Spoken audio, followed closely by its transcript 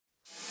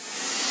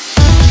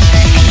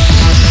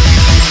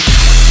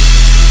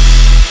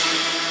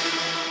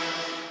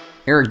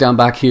Eric down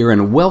back here,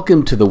 and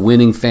welcome to the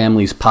Winning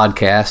Families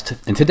podcast.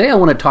 And today I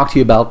want to talk to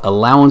you about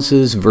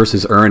allowances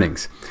versus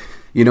earnings.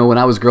 You know, when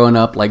I was growing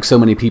up, like so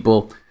many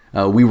people,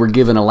 we were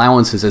given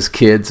allowances as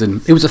kids,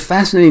 and it was a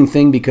fascinating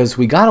thing because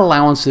we got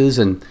allowances,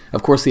 and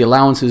of course the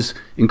allowances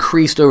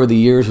increased over the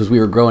years as we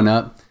were growing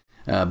up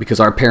because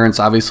our parents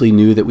obviously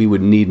knew that we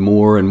would need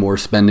more and more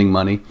spending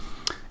money.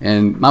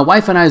 And my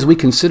wife and I, as we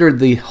considered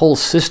the whole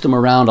system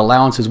around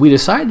allowances, we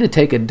decided to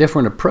take a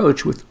different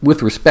approach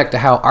with respect to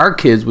how our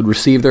kids would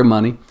receive their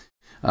money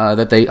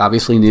that they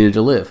obviously needed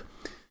to live.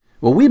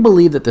 Well, we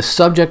believe that the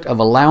subject of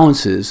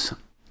allowances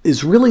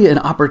is really an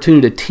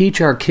opportunity to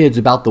teach our kids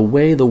about the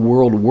way the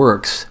world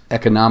works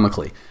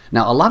economically.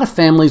 Now, a lot of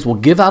families will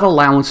give out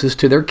allowances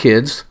to their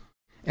kids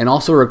and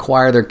also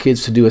require their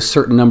kids to do a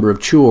certain number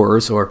of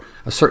chores or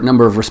a certain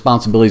number of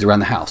responsibilities around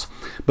the house.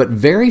 But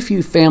very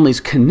few families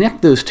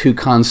connect those two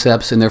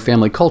concepts in their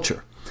family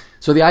culture.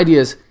 So the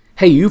idea is,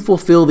 hey, you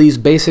fulfill these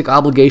basic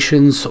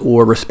obligations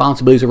or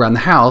responsibilities around the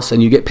house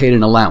and you get paid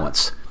an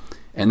allowance.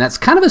 And that's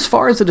kind of as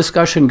far as the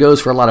discussion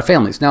goes for a lot of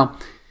families. Now,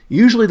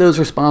 usually those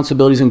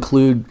responsibilities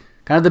include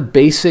kind of the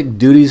basic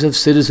duties of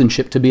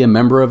citizenship to be a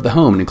member of the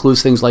home. It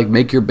includes things like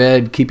make your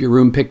bed, keep your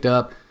room picked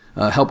up,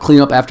 help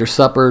clean up after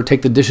supper,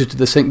 take the dishes to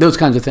the sink, those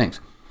kinds of things.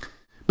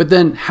 But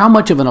then how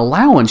much of an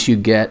allowance you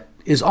get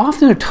is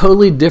often a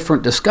totally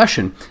different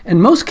discussion.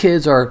 And most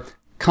kids are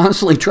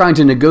constantly trying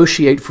to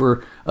negotiate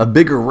for a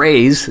bigger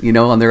raise,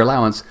 on their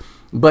allowance,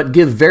 but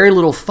give very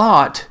little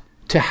thought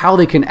to how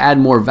they can add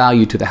more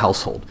value to the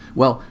household.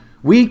 Well,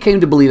 we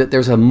came to believe that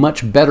there's a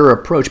much better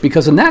approach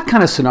because in that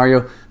kind of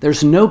scenario,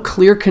 there's no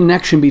clear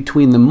connection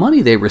between the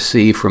money they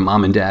receive from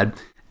mom and dad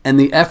and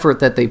the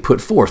effort that they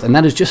put forth. And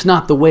that is just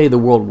not the way the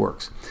world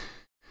works.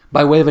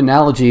 By way of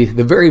analogy,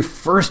 the very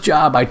first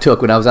job I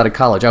took when I was out of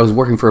college, I was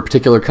working for a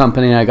particular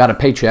company and I got a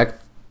paycheck.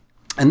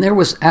 And there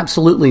was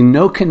absolutely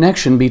no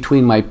connection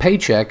between my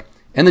paycheck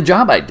and the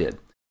job I did.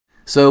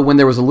 So when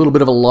there was a little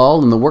bit of a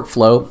lull in the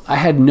workflow, I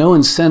had no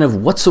incentive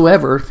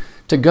whatsoever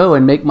to go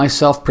and make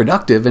myself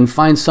productive and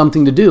find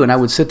something to do. And I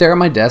would sit there at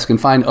my desk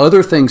and find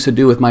other things to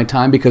do with my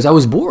time because I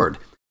was bored.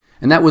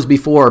 And that was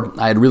before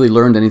I had really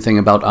learned anything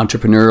about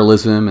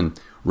entrepreneurialism and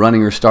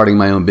running or starting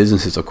my own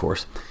businesses, of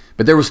course.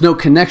 But there was no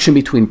connection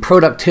between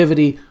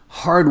productivity,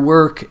 hard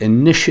work,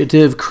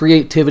 initiative,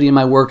 creativity in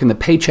my work, and the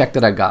paycheck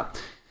that I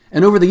got.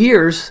 And over the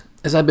years,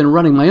 as I've been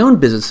running my own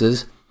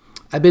businesses,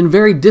 I've been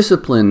very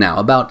disciplined now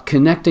about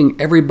connecting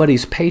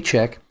everybody's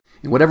paycheck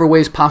in whatever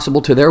ways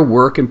possible to their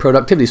work and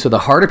productivity. So the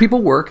harder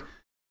people work,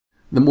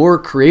 the more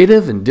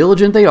creative and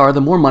diligent they are,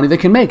 the more money they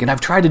can make. And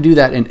I've tried to do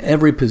that in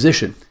every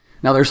position.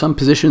 Now, there are some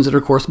positions that are,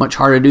 of course, much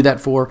harder to do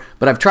that for,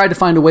 but I've tried to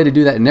find a way to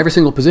do that in every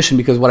single position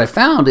because what I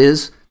found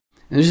is,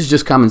 and this is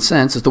just common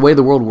sense, it's the way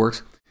the world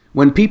works,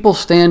 when people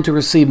stand to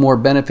receive more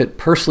benefit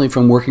personally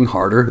from working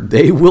harder,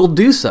 they will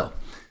do so.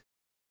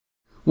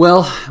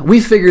 Well, we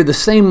figure the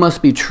same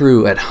must be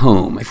true at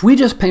home. If we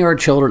just pay our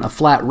children a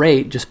flat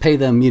rate, just pay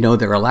them,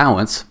 their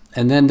allowance,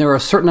 and then there are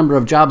a certain number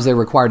of jobs they're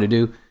required to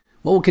do,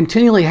 what will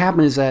continually happen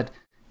is that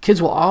kids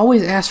will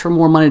always ask for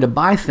more money to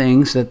buy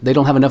things that they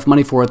don't have enough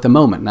money for at the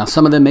moment. Now,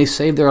 some of them may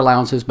save their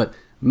allowances, but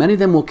many of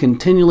them will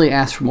continually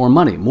ask for more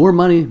money. More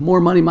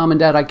money, Mom and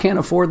Dad, I can't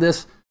afford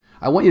this.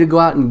 I want you to go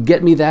out and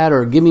get me that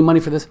or give me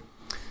money for this.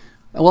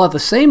 Well, at the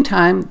same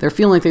time, they're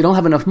feeling like they don't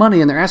have enough money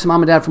and they're asking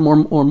Mom and Dad for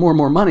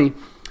more money.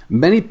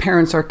 Many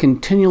parents are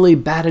continually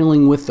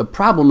battling with the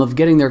problem of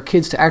getting their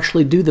kids to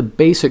actually do the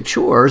basic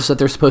chores that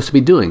they're supposed to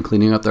be doing,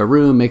 cleaning up their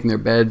room, making their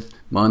bed,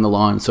 mowing the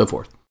lawn, and so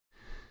forth.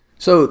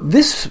 So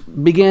this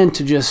began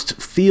to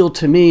just feel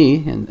to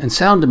me and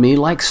sound to me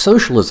like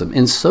socialism.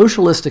 In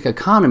socialistic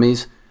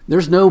economies,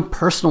 there's no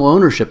personal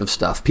ownership of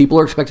stuff. People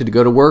are expected to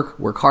go to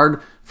work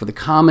hard for the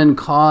common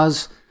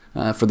cause,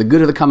 for the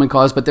good of the common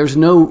cause, but there's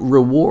no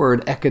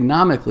reward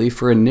economically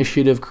for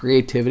initiative,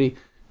 creativity,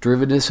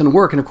 drivenness, and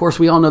work. And of course,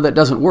 we all know that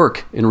doesn't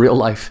work in real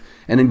life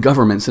and in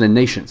governments and in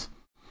nations.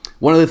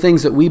 One of the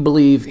things that we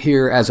believe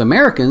here as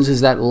Americans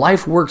is that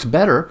life works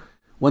better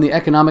when the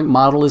economic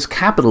model is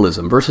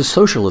capitalism versus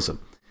socialism.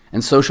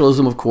 And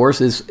socialism, of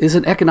course, is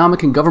an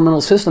economic and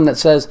governmental system that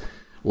says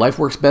life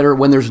works better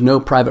when there's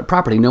no private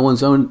property. No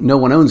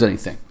one owns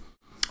anything.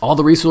 All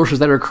the resources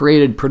that are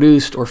created,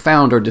 produced, or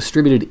found are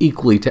distributed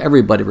equally to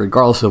everybody,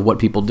 regardless of what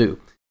people do.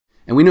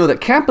 And we know that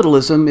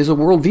capitalism is a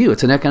worldview.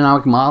 It's an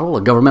economic model,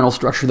 a governmental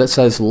structure that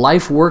says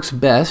life works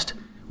best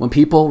when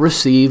people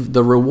receive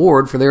the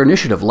reward for their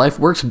initiative. Life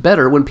works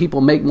better when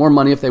people make more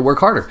money if they work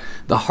harder.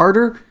 The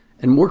harder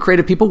and more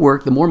creative people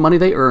work, the more money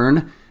they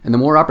earn, and the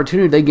more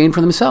opportunity they gain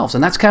for themselves.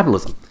 And that's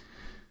capitalism.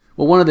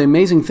 Well, one of the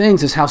amazing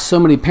things is how so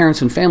many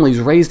parents and families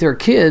raise their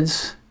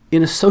kids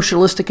in a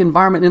socialistic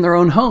environment in their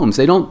own homes.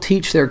 They don't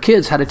teach their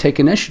kids how to take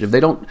initiative. They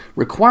don't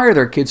require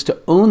their kids to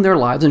own their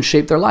lives and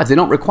shape their lives. They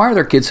don't require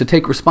their kids to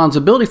take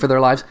responsibility for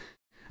their lives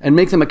and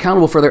make them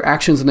accountable for their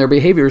actions and their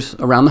behaviors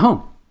around the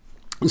home.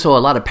 And so a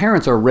lot of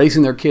parents are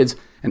raising their kids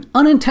and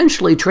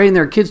unintentionally training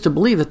their kids to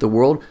believe that the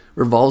world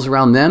revolves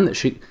around them,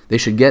 that they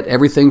should get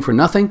everything for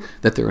nothing,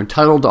 that they're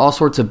entitled to all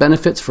sorts of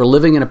benefits for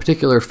living in a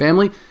particular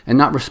family and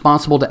not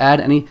responsible to add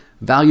any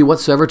value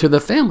whatsoever to the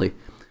family,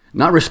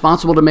 not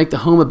responsible to make the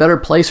home a better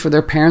place for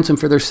their parents and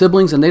for their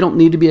siblings, and they don't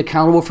need to be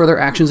accountable for their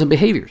actions and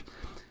behaviors.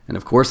 And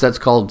of course, that's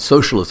called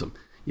socialism.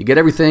 You get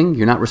everything,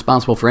 you're not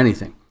responsible for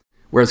anything.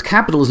 Whereas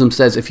capitalism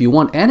says if you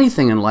want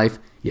anything in life,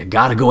 you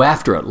got to go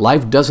after it.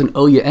 Life doesn't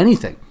owe you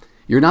anything.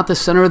 You're not the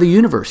center of the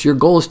universe. Your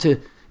goal is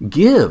to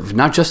give,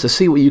 not just to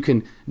see what you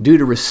can do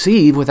to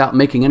receive without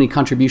making any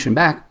contribution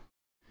back.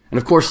 And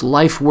of course,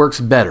 life works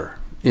better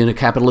in a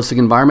capitalistic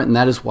environment, and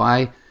that is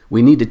why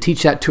we need to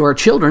teach that to our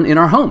children in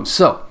our homes.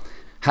 So,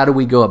 how do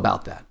we go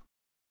about that?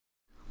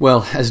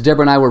 Well, as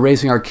Deborah and I were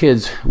raising our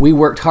kids, we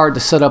worked hard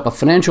to set up a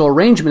financial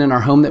arrangement in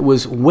our home that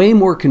was way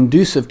more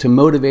conducive to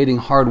motivating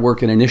hard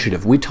work and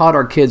initiative. We taught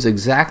our kids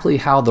exactly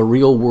how the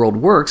real world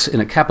works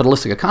in a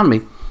capitalistic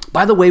economy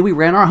by the way we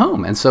ran our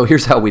home. And so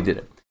here's how we did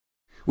it.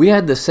 We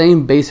had the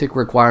same basic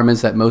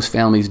requirements that most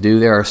families do.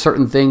 There are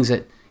certain things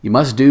that you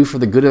must do for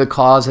the good of the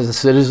cause as a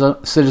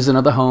citizen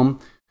of the home.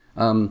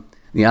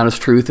 The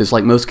honest truth is,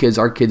 like most kids,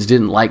 our kids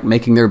didn't like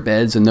making their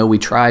beds, and though we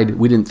tried,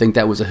 we didn't think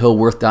that was a hill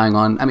worth dying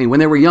on. I mean,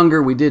 when they were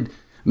younger, we did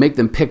make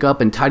them pick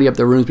up and tidy up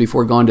their rooms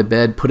before going to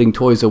bed, putting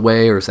toys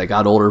away, or as they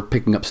got older,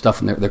 picking up stuff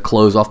from their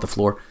clothes off the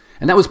floor.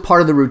 And that was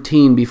part of the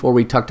routine before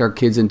we tucked our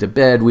kids into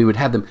bed. We would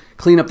have them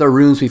clean up their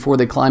rooms before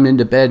they climbed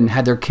into bed and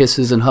had their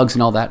kisses and hugs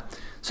and all that.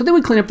 So they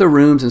would clean up their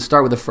rooms and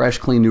start with a fresh,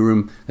 clean new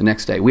room the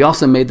next day. We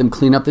also made them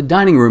clean up the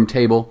dining room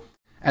table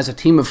as a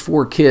team of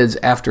 4 kids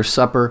after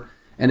supper.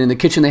 And in the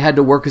kitchen, they had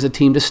to work as a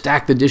team to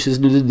stack the dishes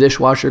into the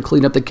dishwasher,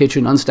 clean up the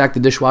kitchen, unstack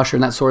the dishwasher,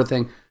 and that sort of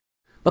thing.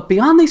 But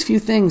beyond these few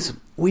things,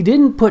 we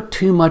didn't put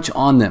too much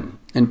on them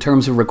in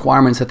terms of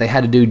requirements that they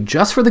had to do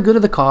just for the good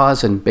of the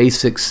cause and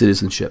basic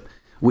citizenship.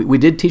 We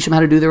did teach them how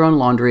to do their own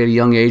laundry at a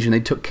young age, and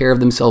they took care of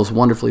themselves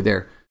wonderfully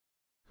there.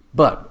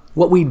 But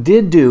what we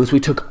did do is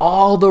we took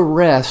all the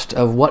rest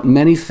of what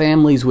many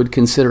families would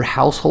consider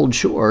household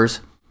chores,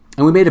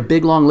 and we made a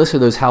big long list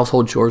of those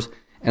household chores,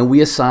 and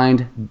we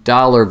assigned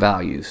dollar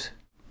values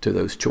to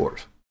those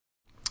chores.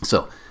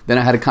 So then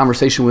I had a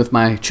conversation with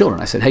my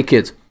children. I said, hey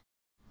kids,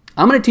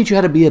 I'm going to teach you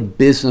how to be a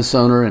business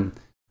owner, and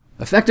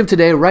effective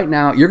today, right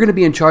now, you're going to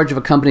be in charge of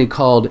a company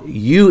called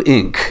You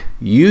Inc.,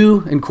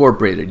 You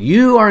Incorporated.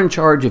 You are in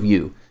charge of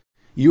you.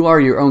 You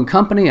are your own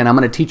company, and I'm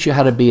going to teach you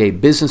how to be a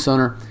business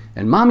owner,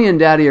 and mommy and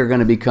daddy are going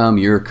to become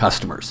your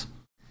customers.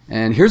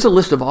 And here's a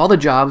list of all the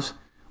jobs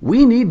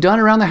we need done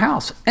around the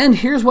house, and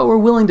here's what we're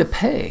willing to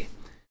pay.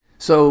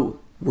 So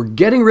we're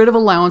getting rid of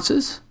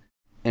allowances,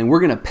 and we're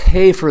going to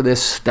pay for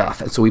this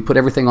stuff. And so we put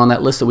everything on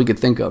that list that we could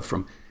think of,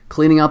 from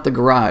cleaning out the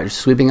garage,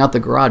 sweeping out the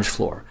garage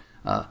floor,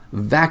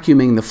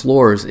 vacuuming the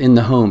floors in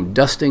the home,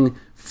 dusting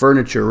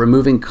furniture,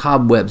 removing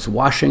cobwebs,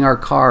 washing our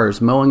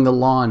cars, mowing the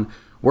lawn,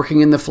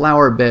 working in the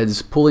flower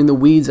beds, pulling the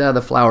weeds out of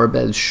the flower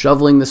beds,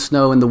 shoveling the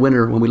snow in the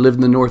winter when we lived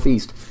in the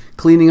Northeast,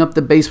 cleaning up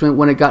the basement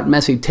when it got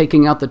messy,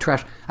 taking out the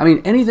trash. I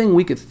mean, anything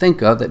we could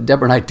think of that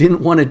Deborah and I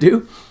didn't want to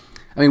do.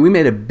 I mean, we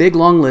made a big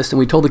long list, and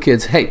we told the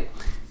kids, hey,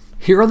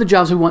 here are the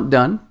jobs we want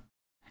done,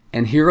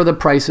 and here are the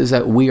prices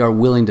that we are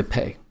willing to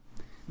pay.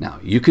 Now,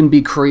 you can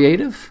be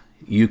creative.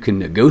 You can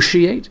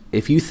negotiate.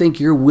 If you think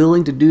you're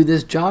willing to do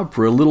this job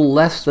for a little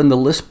less than the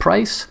list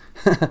price,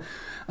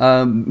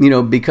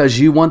 because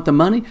you want the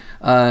money,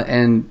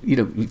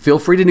 and feel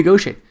free to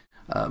negotiate.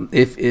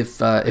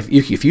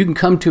 If you can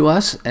come to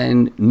us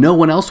and no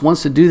one else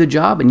wants to do the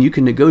job, and you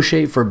can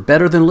negotiate for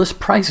better than list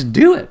price,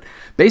 do it.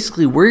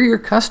 Basically, we're your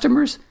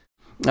customers.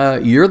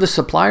 You're the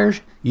suppliers.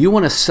 You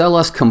want to sell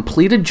us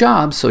completed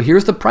jobs, so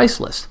here's the price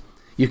list.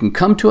 You can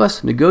come to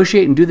us,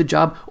 negotiate, and do the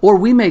job, or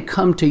we may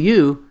come to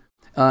you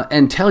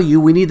and tell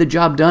you we need the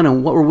job done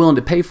and what we're willing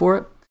to pay for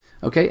it.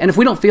 Okay, and if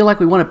we don't feel like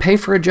we want to pay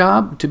for a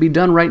job to be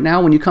done right now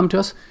when you come to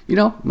us,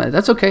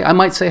 that's okay. I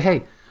might say,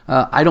 hey,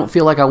 I don't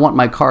feel like I want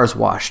my cars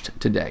washed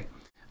today.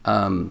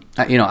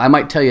 I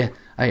might tell you,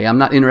 hey, I'm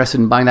not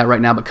interested in buying that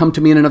right now, but come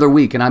to me in another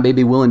week and I may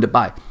be willing to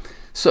buy.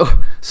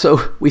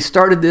 So we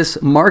started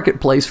this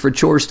marketplace for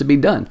chores to be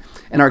done,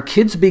 and our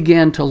kids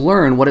began to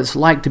learn what it's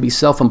like to be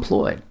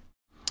self-employed.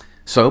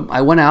 So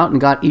I went out and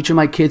got each of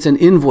my kids an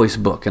invoice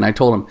book, and I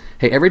told them,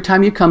 hey, every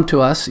time you come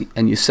to us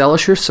and you sell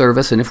us your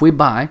service, and if we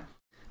buy,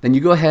 then you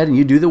go ahead and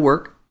you do the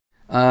work.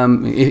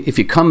 If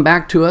you come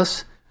back to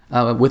us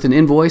with an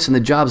invoice and the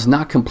job's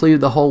not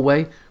completed the whole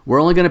way,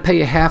 we're only going to pay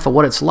you half of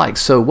what it's like.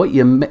 So what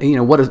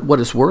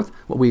it's worth,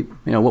 what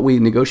we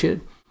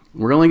negotiated,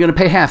 we're only going to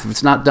pay half if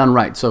it's not done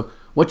right. So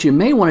what you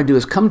may want to do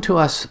is come to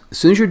us as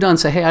soon as you're done.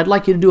 Say, hey, I'd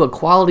like you to do a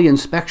quality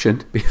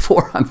inspection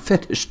before I'm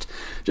finished,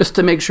 just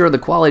to make sure the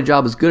quality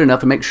job is good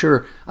enough and make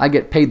sure I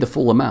get paid the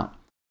full amount.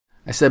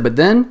 I said, but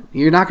then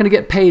you're not going to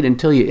get paid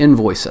until you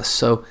invoice us.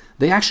 So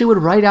they actually would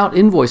write out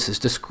invoices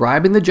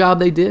describing the job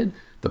they did,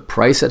 the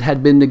price that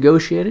had been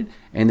negotiated,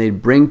 and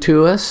they'd bring it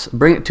to us,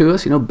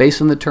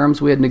 based on the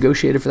terms we had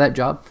negotiated for that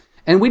job.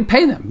 And we'd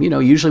pay them,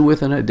 usually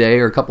within a day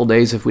or a couple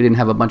days if we didn't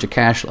have a bunch of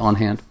cash on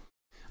hand.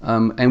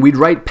 And we'd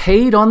write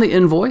paid on the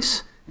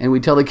invoice, and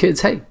we'd tell the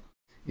kids, hey,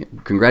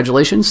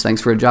 Congratulations.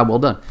 Thanks for a job well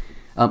done.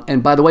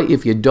 And by the way,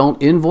 if you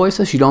don't invoice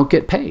us, you don't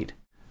get paid.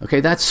 Okay,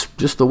 that's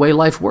just the way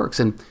life works.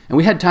 And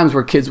we had times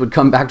where kids would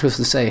come back to us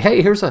and say,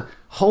 hey, here's a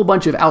whole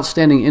bunch of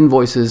outstanding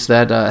invoices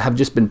that have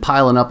just been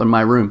piling up in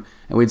my room.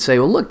 And we'd say,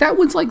 well, look, that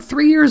one's like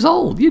 3 years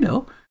old,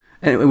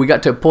 And we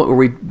got to a point where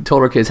we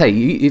told our kids, hey,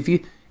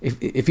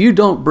 if you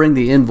don't bring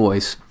the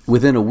invoice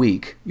within a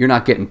week, you're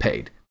not getting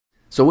paid.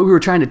 So what we were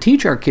trying to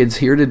teach our kids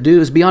here to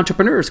do is be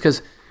entrepreneurs,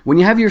 because when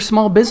you have your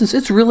small business,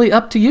 it's really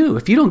up to you.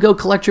 If you don't go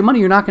collect your money,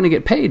 you're not going to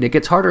get paid. It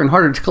gets harder and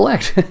harder to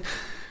collect.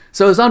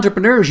 So as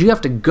entrepreneurs, you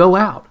have to go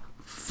out,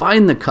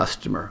 find the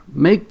customer,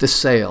 make the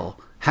sale,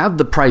 have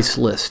the price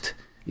list,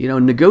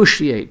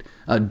 negotiate,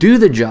 do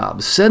the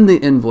job, send the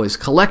invoice,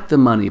 collect the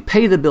money,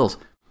 pay the bills.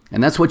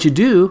 And that's what you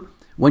do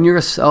when you're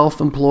a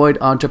self-employed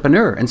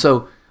entrepreneur. And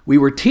so we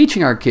were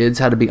teaching our kids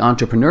how to be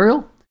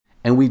entrepreneurial,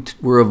 and we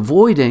were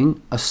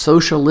avoiding a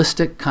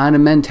socialistic kind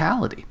of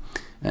mentality.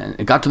 And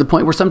it got to the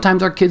point where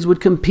sometimes our kids would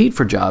compete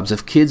for jobs.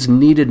 If kids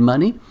needed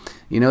money,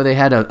 they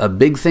had a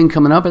big thing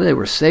coming up and they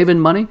were saving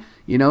money,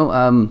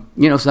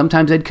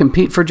 sometimes they'd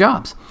compete for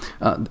jobs.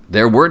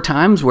 There were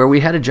times where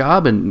we had a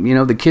job and,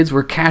 the kids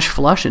were cash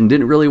flush and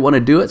didn't really want to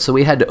do it, so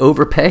we had to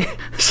overpay.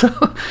 So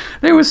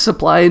there was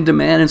supply and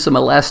demand and some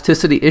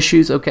elasticity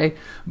issues, okay?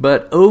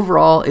 But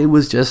overall, it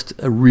was just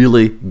a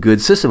really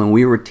good system, and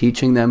we were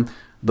teaching them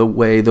the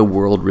way the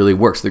world really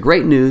works. The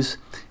great news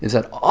is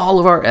that all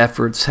of our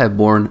efforts have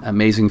borne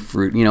amazing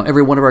fruit.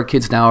 Every one of our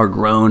kids now are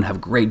grown,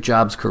 have great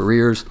jobs,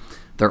 careers.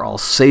 They're all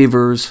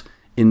savers,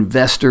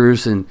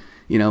 investors, and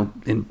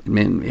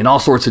in all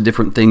sorts of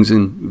different things,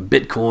 in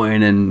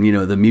Bitcoin and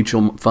the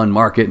mutual fund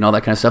market and all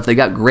that kind of stuff. They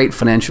got great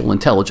financial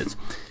intelligence.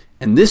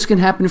 And this can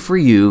happen for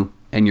you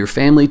and your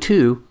family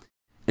too,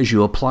 as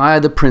you apply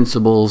the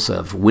principles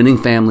of winning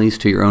families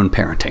to your own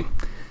parenting.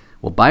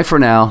 Well, bye for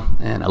now,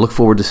 and I look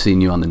forward to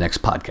seeing you on the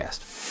next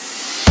podcast.